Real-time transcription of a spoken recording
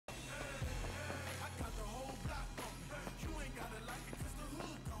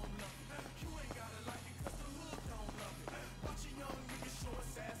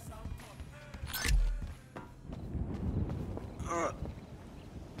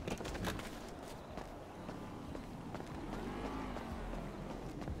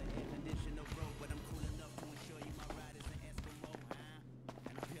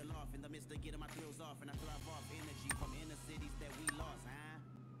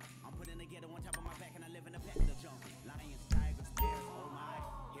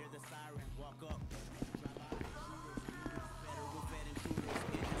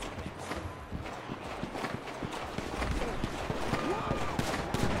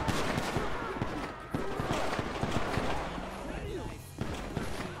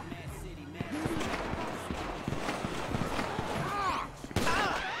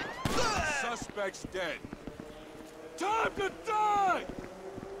Suspect's dead. Time to die!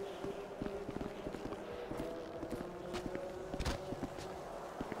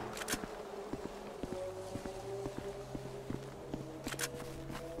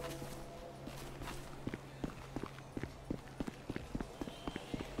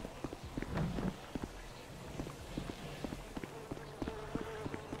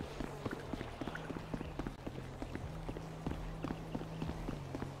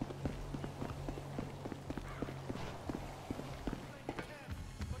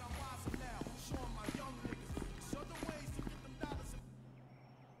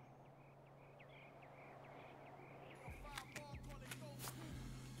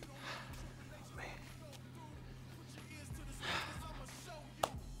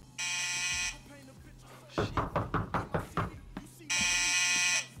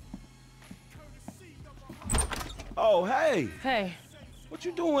 Oh, hey. Hey. What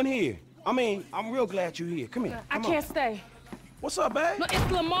you doing here? I mean, I'm real glad you're here. Come here. I can't stay. What's up, babe? No,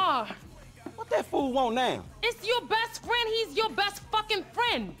 it's Lamar. What that fool want now? It's your best friend. He's your best fucking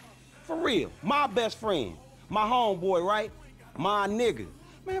friend. For real. My best friend. My homeboy, right? My nigga.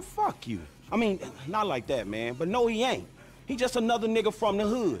 Man, fuck you. I mean, not like that, man. But no, he ain't. He just another nigga from the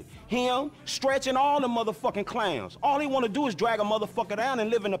hood. Him, stretching all the motherfucking clowns. All he wanna do is drag a motherfucker down and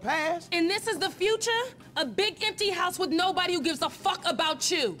live in the past. And this is the future? A big empty house with nobody who gives a fuck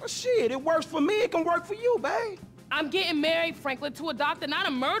about you. Well, shit, it works for me, it can work for you, babe. I'm getting married, Franklin, to a doctor, not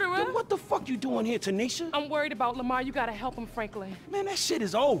a murderer. Then what the fuck you doing here, Tanisha? I'm worried about Lamar. You gotta help him, Franklin. Man, that shit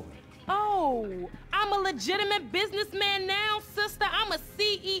is over. Oh, I'm a legitimate businessman now, sister. I'm a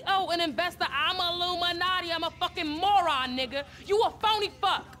CEO, an investor. I'm a Illuminati. I'm a fucking moron, nigga. You a phony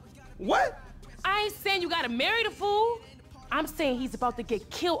fuck. What? I ain't saying you gotta marry the fool. I'm saying he's about to get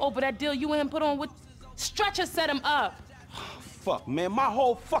killed over that deal you and him put on with... Stretcher set him up. Fuck, man. My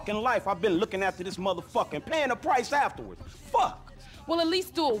whole fucking life I've been looking after this motherfucker and paying the price afterwards. Fuck. Well, at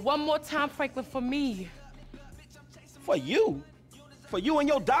least do it one more time, Franklin, for me. For you? For you and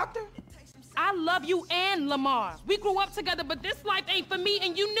your doctor? I love you and Lamar. We grew up together, but this life ain't for me,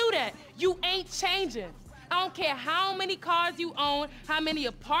 and you knew that. You ain't changing. I don't care how many cars you own, how many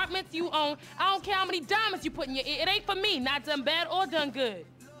apartments you own. I don't care how many diamonds you put in your ear. It ain't for me, not done bad or done good.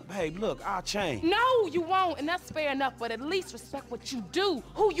 Babe, look, I'll change. No, you won't, and that's fair enough, but at least respect what you do,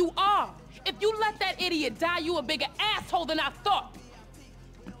 who you are. If you let that idiot die, you a bigger asshole than I thought.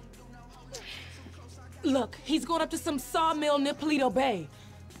 Look, he's going up to some sawmill near Paleto Bay.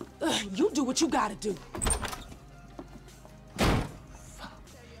 You do what you gotta do.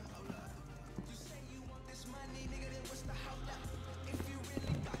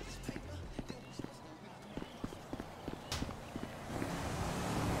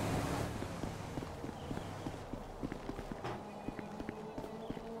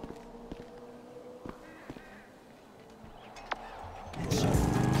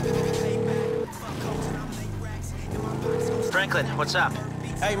 Franklin, what's up?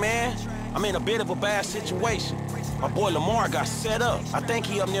 Hey, man, I'm in a bit of a bad situation. My boy Lamar got set up. I think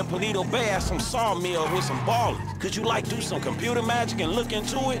he up near Paleto Bay at some sawmill with some ballers. Could you, like, do some computer magic and look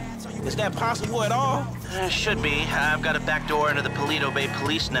into it? Is that possible at all? Should be. I've got a back door into the Paleto Bay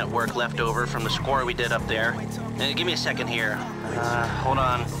police network left over from the score we did up there. Give me a second here. Hold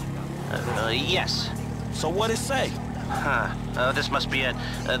on. Yes. So what'd it say? This must be it.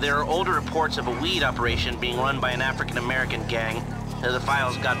 There are older reports of a weed operation being run by an African-American gang. The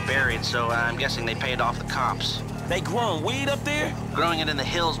files got buried, so I'm guessing they paid off the cops. They growing weed up there? Growing it in the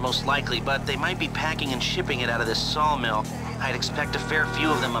hills, most likely, but they might be packing and shipping it out of this sawmill. I'd expect a fair few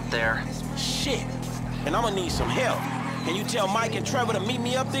of them up there. Shit. And I'm gonna need some help. Can you tell Mike and Trevor to meet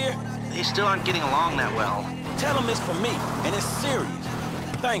me up there? They still aren't getting along that well. Tell them it's for me, and it's serious.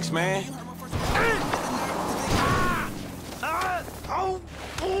 Thanks, man.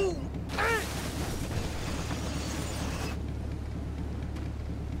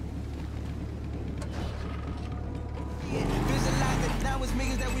 Visualize it, now it's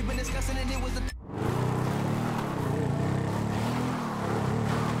millions that we've been discussing, and it was a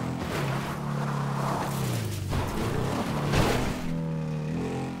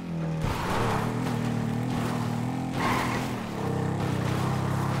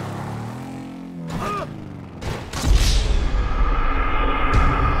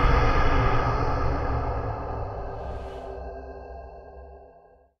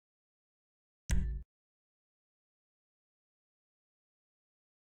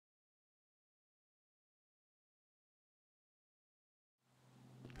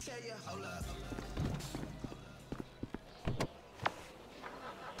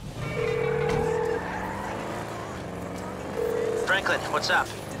Franklin, what's up?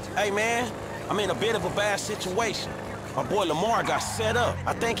 Hey, man, I'm in a bit of a bad situation. My boy Lamar got set up.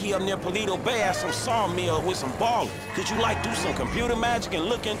 I think he up near Paleto Bay at some sawmill with some ballers. Could you, like, do some computer magic and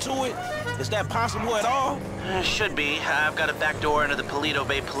look into it? Is that possible at all? Should be. I've got a back door into the Paleto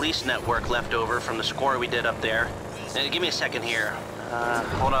Bay police network left over from the score we did up there. Give me a second here.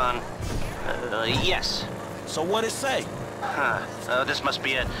 Hold on. Yes. So what'd it say? This must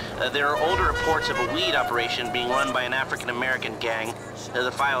be it. There are older reports of a weed operation being run by an African-American gang.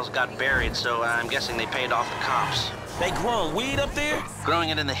 The files got buried, so I'm guessing they paid off the cops. They growing weed up there? Growing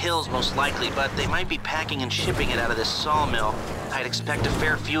it in the hills, most likely, but they might be packing and shipping it out of this sawmill. I'd expect a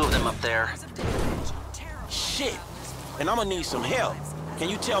fair few of them up there. Shit. And I'm gonna need some help. Can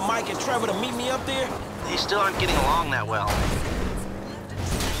you tell Mike and Trevor to meet me up there? They still aren't getting along that well.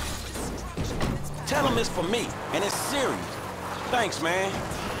 Tell them it's for me, and it's serious. Thanks, man.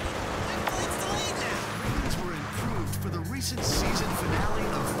 Ratings were improved for the recent season finale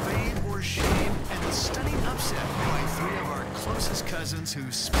of Fame or Shame, and the stunning upset by three of our closest cousins who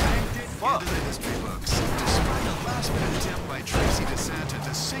spanked it into the history books. Despite a last-minute attempt by Tracy DeSanta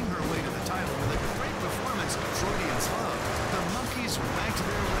to sing her way to the title with a great performance Freudian's Love, the Monkeys banked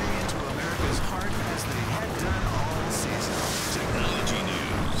their way into America's heart as they had done all season. Technology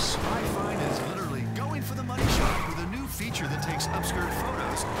news. iFind is literally going for the money shot with a new feature that takes upskirt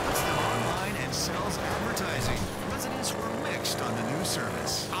photos, puts them online, and sells advertising. Residents were mixed on the new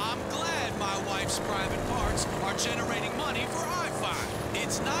service. I'm glad my wife's private parts are generating money for iFind.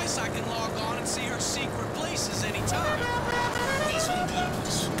 It's nice I can log on and see her secret places anytime. Recent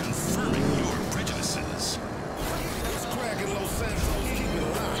news confirming your prejudices. It's cracking Los Santos, keep it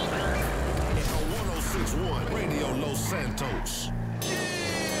locked. On 1061 Radio Los Santos.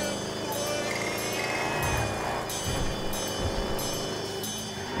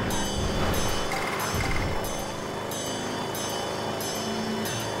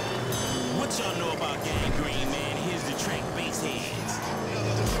 What y'all know about gangrene, man? Here's the track, bass heads.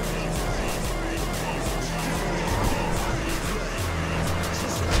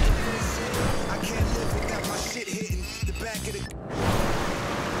 I can't live without my shit hitting the back of the...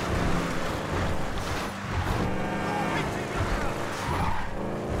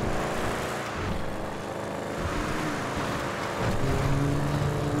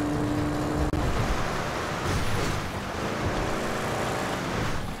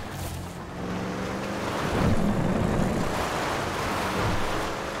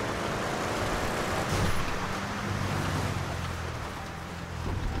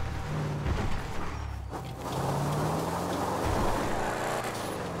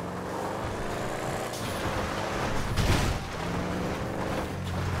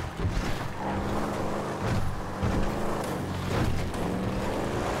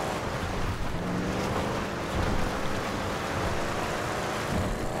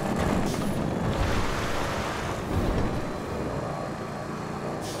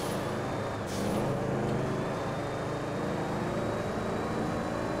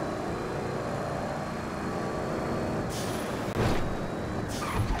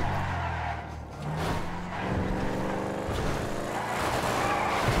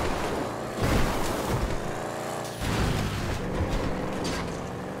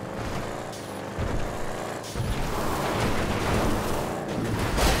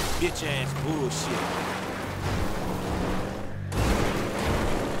 Bitch ass bullshit.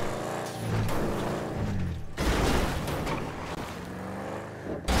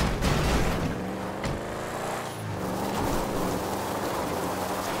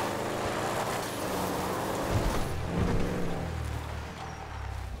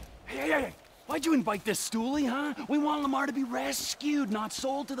 Hey, why'd you invite this stoolie, huh? We want Lamar to be rescued, not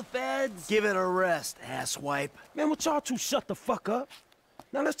sold to the feds. Give it a rest, asswipe. Man, would y'all two shut the fuck up?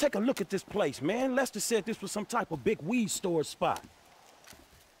 Now let's take a look at this place, man. Lester said this was some type of big weed store spot.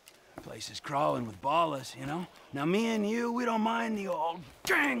 Place is crawling with ballers, you know? Now, me and you, we don't mind the old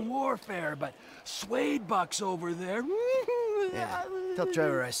gang warfare, but Suede Buck's over there. Yeah, tell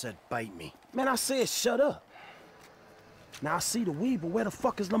Trevor I said bite me. Man, I said shut up. Now I see the weed, but where the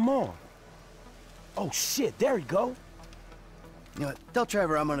fuck is Lamar? Oh shit, there he go. You know what? Tell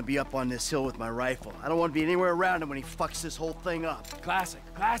Trevor I'm gonna be up on this hill with my rifle. I don't want to be anywhere around him when he fucks this whole thing up. Classic,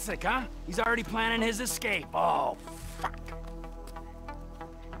 huh? He's already planning his escape. Oh, fuck.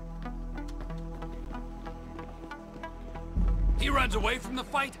 He runs away from the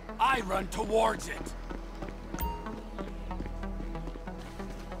fight, I run towards it.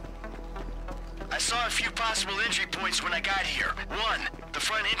 I saw a few possible entry points when I got here. 1, the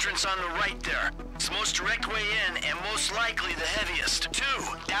front entrance on the right there. It's the most direct way in and most likely the heaviest. 2,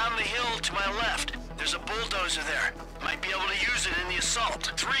 down the hill to my left. There's a bulldozer there. Might be able to use it in the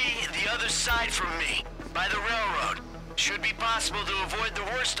assault. 3, the other side from me, by the railroad. Should be possible to avoid the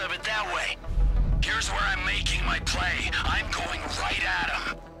worst of it that way. Here's where I'm making my play. I'm going right at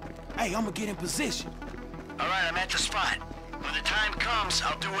him. Hey, I'm gonna get in position. All right, I'm at the spot. When the time comes,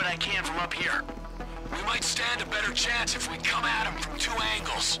 I'll do what I can from up here. We might stand a better chance if we come at him from 2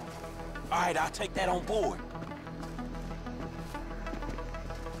 angles. All right, I'll take that on board.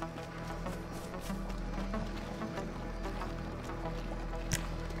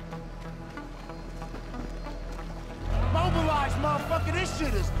 Mobilize, motherfucker. This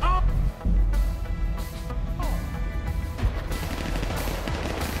shit is up.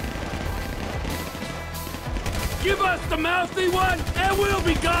 Give us the mouthy one, and we'll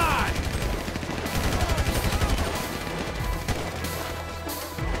be gone!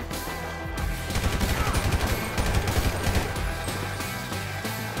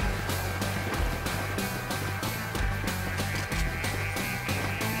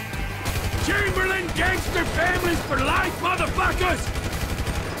 Chamberlain gangster families for life, motherfuckers!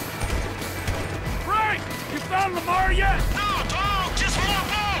 Frank, you found Lamar yet? No, dog, just more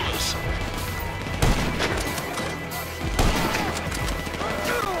ballers!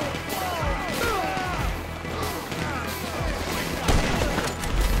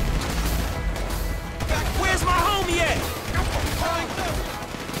 Where's my homie at?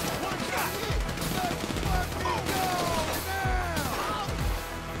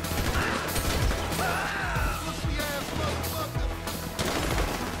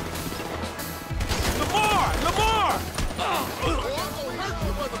 Lamar!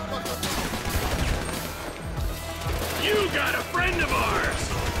 You got a friend of ours!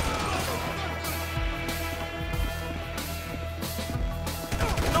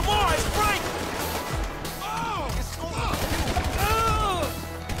 Lamar, it's Frank!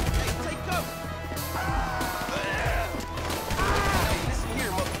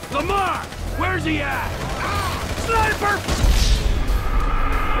 Lamar! Where's he at? Sniper!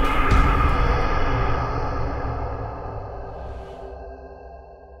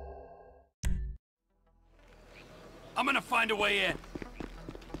 I'm gonna find a way in.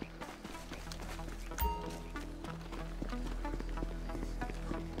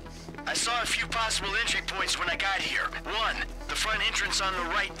 I saw a few possible entry points when I got here. 1, the front entrance on the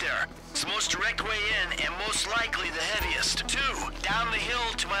right there. It's the most direct way in and most likely the heaviest. 2, down the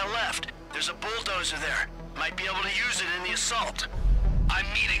hill to my left. There's a bulldozer there. Might be able to use it in the assault. I'm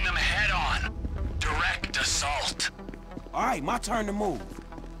meeting them head on. Direct assault. All right, my turn to move.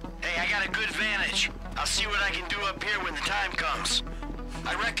 Hey, I got a good vantage. I'll see what I can do up here when the time comes.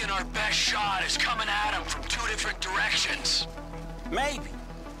 I reckon our best shot is coming at him from 2 different directions. Maybe.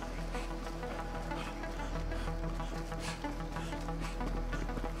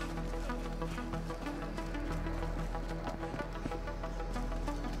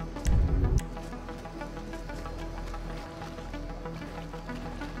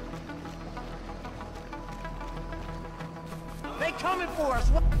 They coming for us.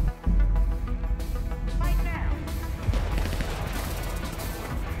 Right now.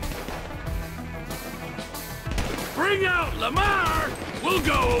 Bring out Lamar! We'll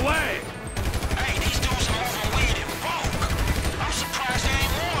go away! Hey, these dudes are overweight and broke. I'm surprised there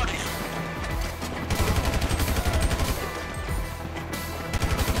ain't more of them.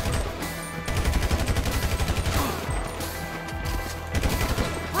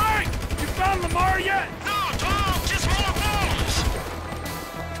 Frank! You found Lamar yet? No, dog, just more ballers.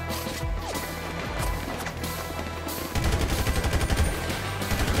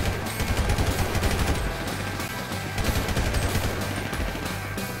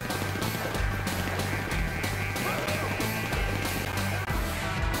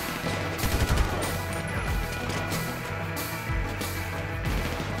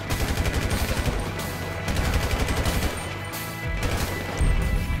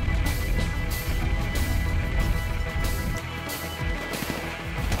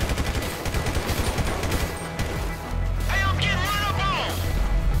 Hey, I'm getting run up on.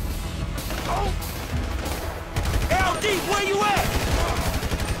 LD, where you at?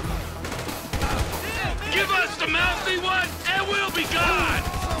 Give us the mouthy one, and we'll be gone!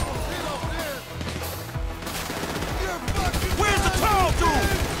 Where's the tall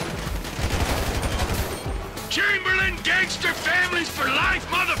dude? Chamberlain gangster families for life,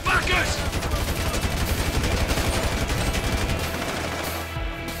 motherfuckers!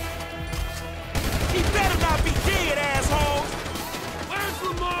 He better not be dead, assholes! Where's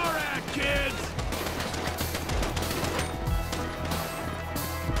Lamar at, kids?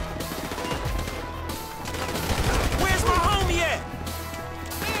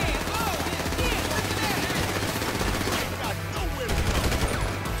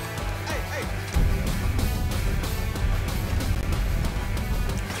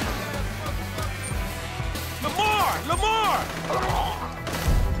 Lamar! Lamar!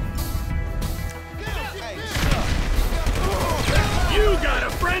 You got a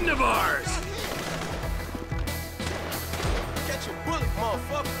friend of ours! Catch your bullet,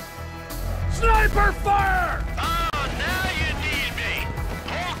 motherfucker! Sniper fire! Oh, now you need me.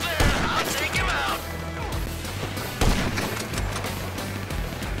 Hold there, I'll take him out.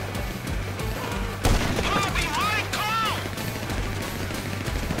 Bobby, right, call!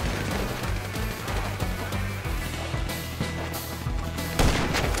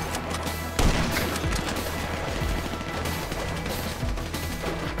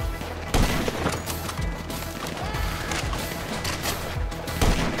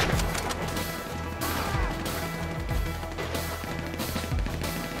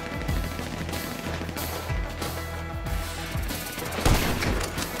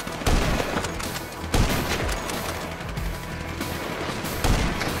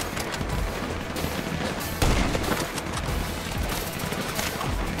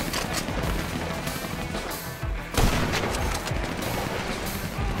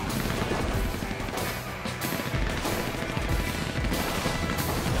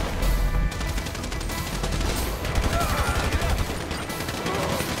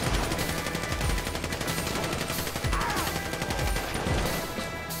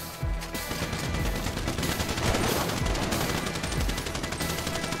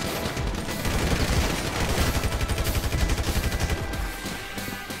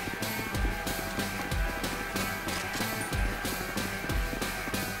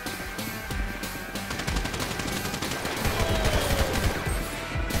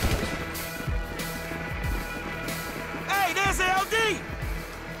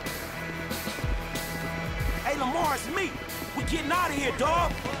 Hey, Lamar, it's me. We getting out of here,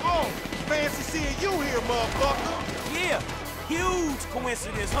 dog. Oh, fancy seeing you here, motherfucker. Yeah, huge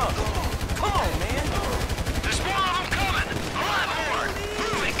coincidence, huh? Come on, man. There's more of them coming. A lot more.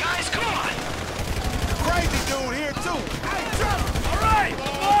 Move it, guys, come on. Crazy dude here, too. Hey, Trevor! All right,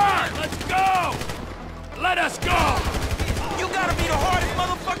 Lamar, let's go! Let us go! You gotta be the hardest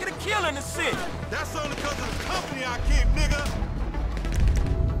motherfucker to kill in the city. That's only because of the company I keep, nigga.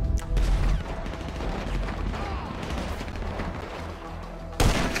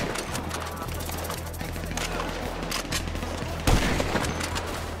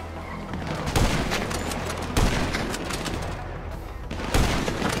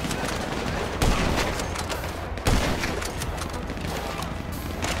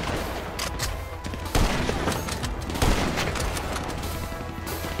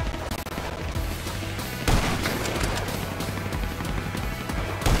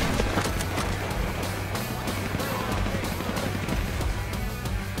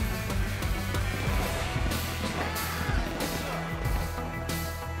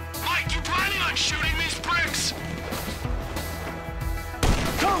 Shooting these bricks!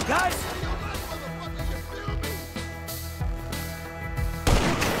 Come, guys!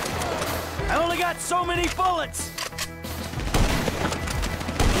 I only got so many bullets!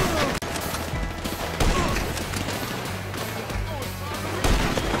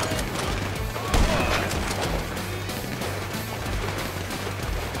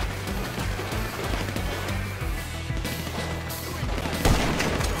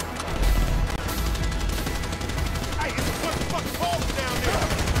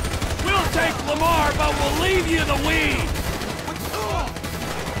 Take Lamar, but we'll leave you the weed!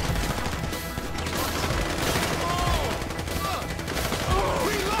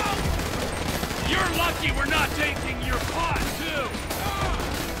 You're lucky we're not taking your pot, too!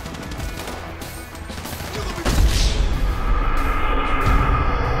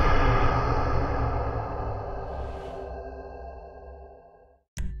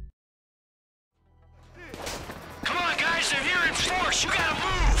 Come on, guys, they're here in force. You gotta move!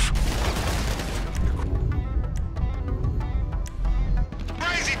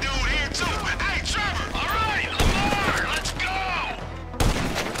 Crazy dude here, too. Hey, Trevor! All right, Lamar, let's go!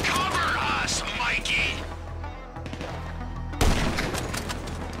 Cover us, Mikey!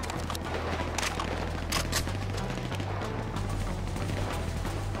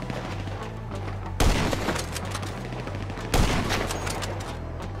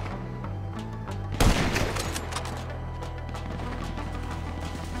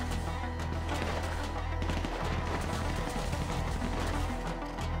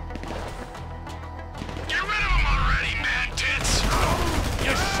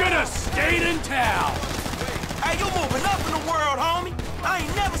 Stayed in town! Hey, you moving up in the world, homie! I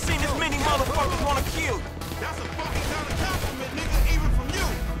ain't never seen this many motherfuckers wanna kill you. That's a fucking kind of compliment, nigga, even from you.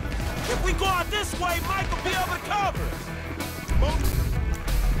 If we go out this way, Mike will be able to cover us.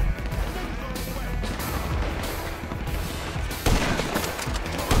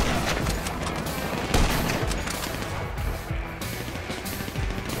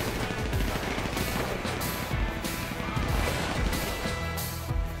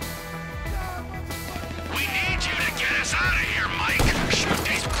 us out of here, Mike. Shoot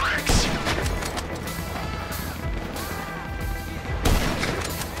these pricks.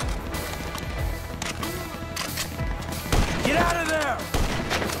 Get out of there!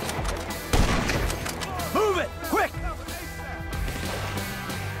 Move it! Quick!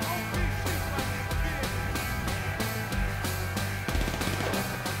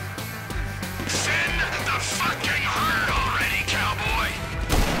 Send the fucking herd already, cowboy!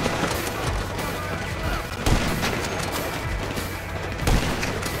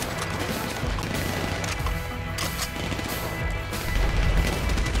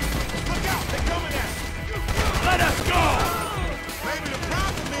 Look out, they're coming at us. Let us go! Maybe the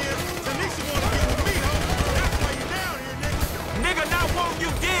problem is Tanisha wanna get with me, homie. That's why you down here, nigga. Nigga, not wanting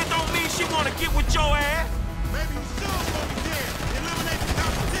you dead don't mean she wanna get with your ass. Maybe you should want me dead. Eliminate the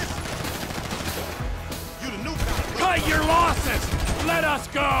competition. You the new kind of Cut your losses! Let us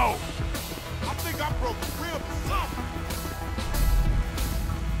go! I think I broke the rib or something.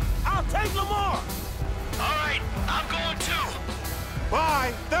 I'll take Lamar. All right, I'm going too.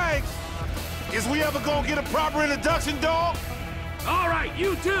 Bye, thanks. Is we ever gonna get a proper introduction, dog? All right,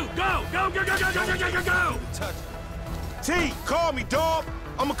 you too! Go! Go, go, go, go, go, go, go, go, go! T, call me, dog.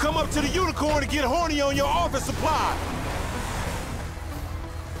 I'ma come up to the Unicorn and get horny on your office supply.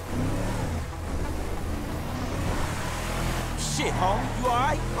 Shit, homie, you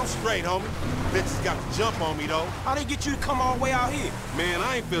alright? I'm straight, homie. Bitches got the jump on me, though. How they get you to come all the way out here? Man,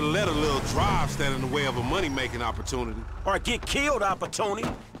 I ain't finna let a little drive stand in the way of a money-making opportunity. Or get killed opportunity?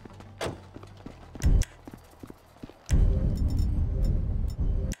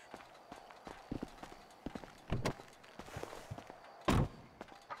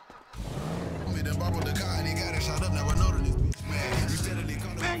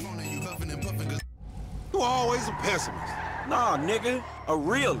 You always a pessimist. Nah, nigga, a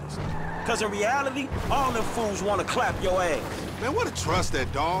realist. Cause in reality, all them fools wanna clap your ass. Man, what a trust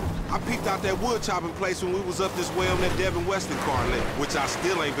that, dog. I peeped out that wood chopping place when we was up this way on that Devin Weston car lit, which I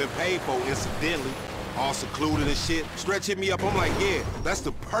still ain't been paid for, incidentally. All secluded and shit. Stretch hit me up, I'm like, yeah, that's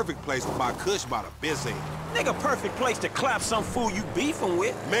the perfect place to buy kush by the biz end. Nigga, perfect place to clap some fool you beefing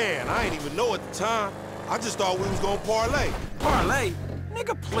with. Man, I ain't even know at the time. I just thought we was gonna parlay. Parlay?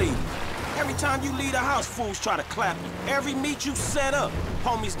 Nigga, please. Every time you leave the house, fools try to clap you. Every meet you set up,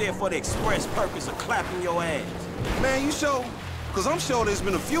 homies there for the express purpose of clapping your ass. Man, you sure? Cause I'm sure there's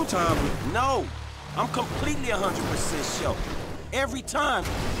been a few times. No, I'm completely 100% sure. Every time.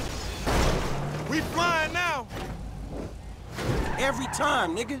 We flying now. Every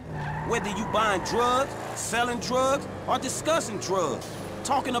time, nigga. Whether you buying drugs, selling drugs, or discussing drugs.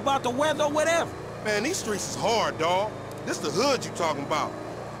 Talking about the weather or whatever. Man, these streets is hard, dawg. This the hood you talking about.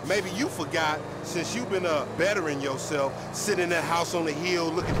 Maybe you forgot, since you've been bettering yourself, sitting in that house on the hill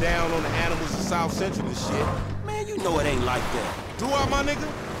looking down on the animals in South Central and shit. Man, you know it ain't like that. Do I, my nigga?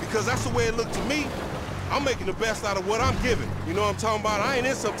 Because that's the way it looked to me. I'm making the best out of what I'm giving. You know what I'm talking about? I ain't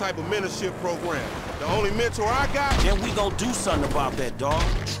in some type of mentorship program. The only mentor I got... Then we gon' do something about that, dawg.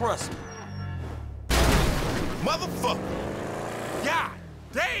 Trust me. Motherfucker! God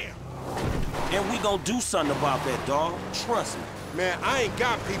damn! And we gon' do something about that, dawg. Trust me. Man, I ain't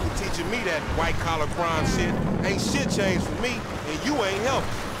got people teaching me that white-collar crime shit. Ain't shit changed for me, and you ain't helping.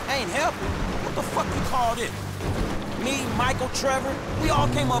 Ain't helping? What the fuck you call this? Me, Michael, Trevor, we all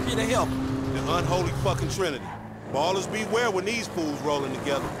came up here to help. The unholy fucking trinity. Ballers beware when these fools rolling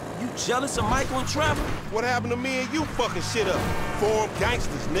together. You jealous of Michael and Trevor? What happened to me and you fucking shit up? Forum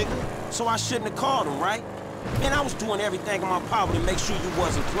gangsters, nigga. So I shouldn't have called him, right? Man, I was doing everything in my power to make sure you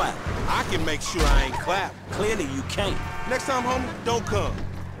wasn't clapped. I can make sure I ain't clapped. Clearly you can't. Next time, homie, don't come.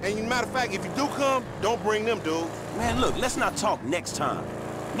 And matter of fact, if you do come, don't bring them, dude. Man, look, let's not talk next time.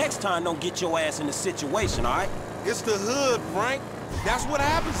 Next time, don't get your ass in the situation, all right? It's the hood, Frank. That's what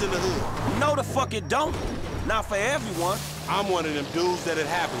happens in the hood. No, the fuck it don't. Not for everyone. I'm one of them dudes that it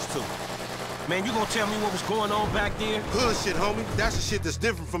happens to. Man, you gonna tell me what was going on back there? Hood shit, homie. That's the shit that's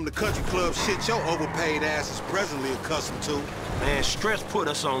different from the country club shit your overpaid ass is presently accustomed to. Man, Stress put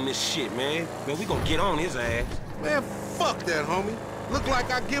us on this shit, man. Man, we gonna get on his ass. Man, fuck that, homie. Look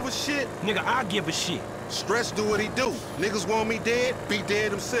like I give a shit? Nigga, I give a shit. Stress do what he do. Niggas want me dead, be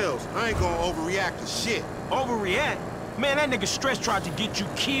dead themselves. I ain't gonna overreact to shit. Overreact? Man, that nigga Stress tried to get you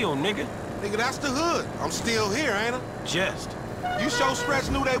killed, nigga. Nigga, that's the hood. I'm still here, ain't I? Just. You sure Stress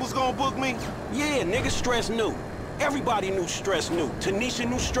knew they was gonna book me? Yeah, nigga, Stress knew. Everybody knew Stress knew. Tanisha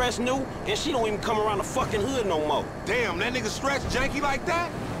knew Stress knew, and she don't even come around the fucking hood no more. Damn, that nigga Stress janky like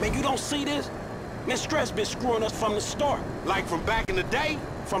that? Man, you don't see this? Man, Stress been screwing us from the start. Like from back in the day?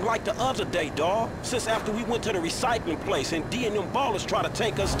 From like the other day, dawg. Since after we went to the recycling place and D and them ballers try to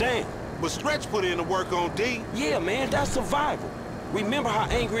take us down. But Stretch put in the work on D. Yeah, man, that's survival. Remember how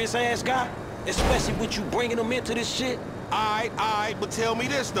angry his ass got? Especially with you bringing him into this shit? All right, but tell me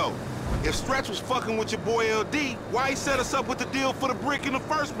this, though. If Stretch was fucking with your boy LD, why he set us up with the deal for the brick in the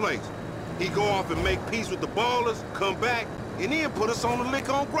first place? He go off and make peace with the ballers, come back, and then put us on the lick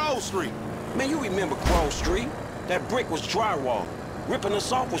on Grove Street. Man, you remember Grove Street? That brick was drywall. Ripping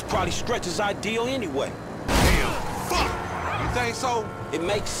us off was probably Stretch's ideal anyway. Damn, fuck! You think so? It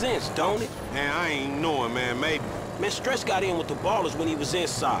makes sense, don't it? Man, I ain't knowing, man, maybe. Man, Stretch got in with the ballers when he was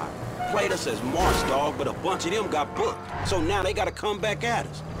inside. Played us as March, dog, but a bunch of them got booked. So now they gotta come back at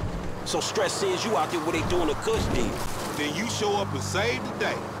us. So Stretch sends you out there where they doing a cush deal. Then you show up and save the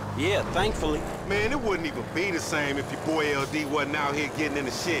day. Yeah, thankfully. Man, it wouldn't even be the same if your boy LD wasn't out here getting in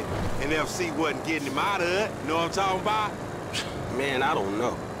the shit and FC wasn't getting him out of it. You know what I'm talking about? Man, I don't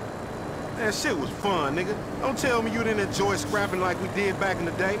know. That shit was fun, nigga. Don't tell me you didn't enjoy scrapping like we did back in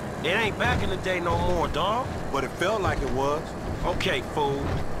the day. It ain't back in the day no more, dawg. But it felt like it was. Okay, fool.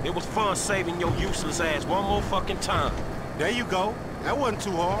 It was fun saving your useless ass one more fucking time. There you go. That wasn't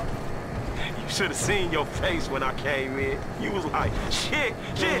too hard. You should have seen your face when I came in. You was like, shit.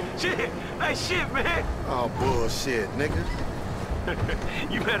 Hey, shit, man. Oh, bullshit, nigga.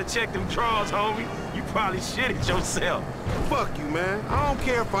 You better check them drawers, homie. You probably shit it yourself. Fuck you, man. I don't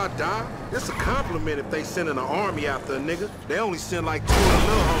care if I die. It's a compliment if they sending an army after a nigga. They only send like 2 of the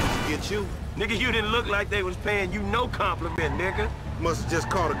little homies to get you. Nigga, you didn't look like they was paying you no compliment, nigga. Must have just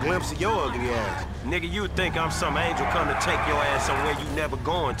caught a glimpse of your ugly ass. Nigga, you think I'm some angel come to take your ass somewhere you never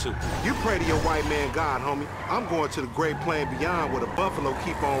going to. You pray to your white man God, homie. I'm going to the great plain beyond where the buffalo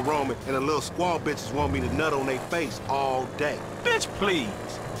keep on roaming and the little squaw bitches want me to nut on their face all day. Bitch, please.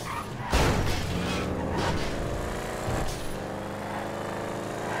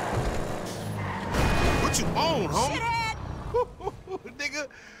 What you on, homie? Shithead! Nigga,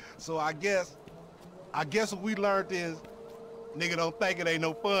 so I guess what we learned is nigga don't think it ain't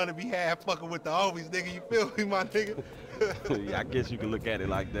no fun to be half fucking with the homies, nigga. You feel me, my nigga? Yeah, I guess you can look at it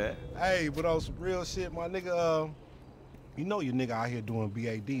like that. Hey, but on some real shit, my nigga, you know your nigga out here doing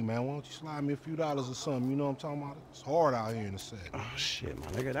BAD, man. Why don't you slide me a few dollars or something? You know what I'm talking about? It's hard out here in the set. Oh, shit, my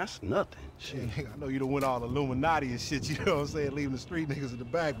nigga, that's nothing. Shit. Yeah, nigga, I know you done went all Illuminati and shit, you know what I'm saying? Leaving the street niggas in the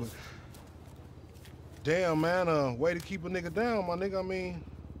back, but damn, man, way to keep a nigga down, my nigga. I mean,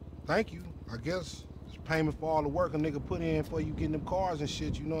 thank you, I guess. Payment for all the work a nigga put in for you getting them cars and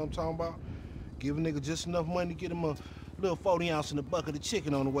shit, you know what I'm talking about? Give a nigga just enough money to get him a little 40 ounce in a bucket of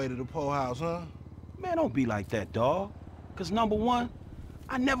chicken on the way to the po house, huh? Man, don't be like that, dawg. Cause number one,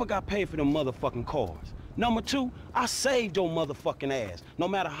 I never got paid for them motherfucking cars. Number two, I saved your motherfucking ass. No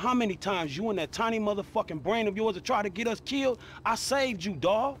matter how many times you and that tiny motherfucking brain of yours have tried to get us killed, I saved you,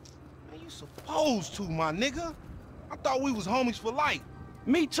 dawg. Man, you supposed to, my nigga. I thought we was homies for life.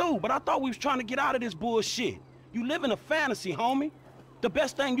 Me too, but I thought we was trying to get out of this bullshit. You live in a fantasy, homie. The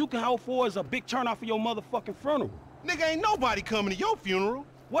best thing you can hope for is a big turnout for your motherfucking funeral. Nigga, ain't nobody coming to your funeral.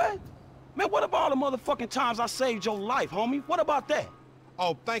 What? Man, what about all the motherfucking times I saved your life, homie? What about that?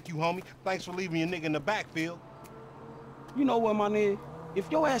 Oh, thank you, homie. Thanks for leaving your nigga in the backfield. You know what, my nigga?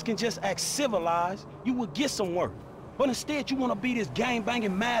 If your ass can just act civilized, you would get some work. But instead, you want to be this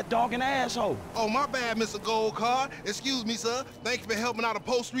gang-banging, mad-dogging asshole. Oh, my bad, Mr. Gold Card. Excuse me, sir. Thank you for helping out a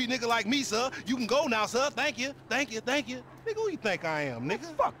post-street nigga like me, sir. You can go now, sir. Thank you. Thank you. Nigga, who you think I am,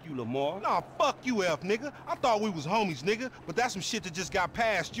 nigga? Fuck you, Lamar. Nah, fuck you, F, nigga. I thought we was homies, nigga. But that's some shit that just got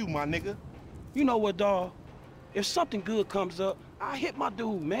past you, my nigga. You know what, dawg? If something good comes up, I hit my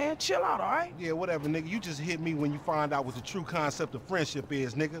dude, man. Chill out, all right? Yeah, whatever, nigga. You just hit me when you find out what the true concept of friendship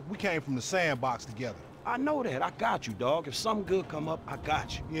is, nigga. We came from the sandbox together. I know that. I got you, dog. If something good come up, I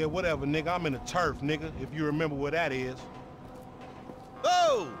got you. Yeah, whatever, nigga. I'm in the turf, nigga, if you remember where that is.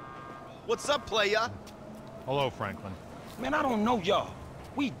 Oh! What's up, playa? Hello, Franklin. Man, I don't know y'all.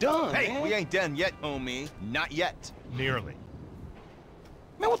 We done, Hey, man. we ain't done yet, homie. Not yet. Nearly.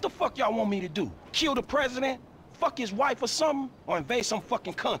 Man, what the fuck y'all want me to do? Kill the president? Fuck his wife or something? Or invade some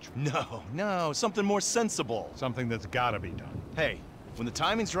fucking country? No, something more sensible. Something that's gotta be done. Hey, when the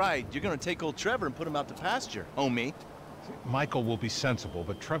timing's right, you're gonna take old Trevor and put him out to pasture, homie. Michael will be sensible,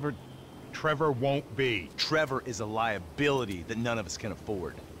 but Trevor won't be. Trevor is a liability that none of us can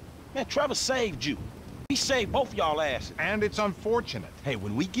afford. Man, Trevor saved you. He saved both y'all asses. And it's unfortunate. Hey,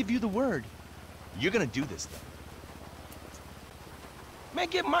 when we give you the word, you're gonna do this thing. Man,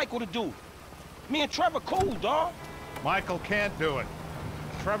 get Michael to do it. Me and Trevor cool, dawg. Michael can't do it.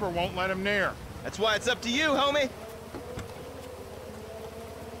 Trevor won't let him near. That's why it's up to you, homie.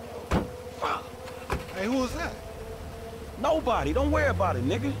 Fuck. Hey, who was that? Nobody. Don't worry about it,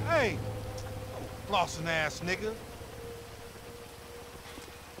 nigga. Hey, flossing ass nigga.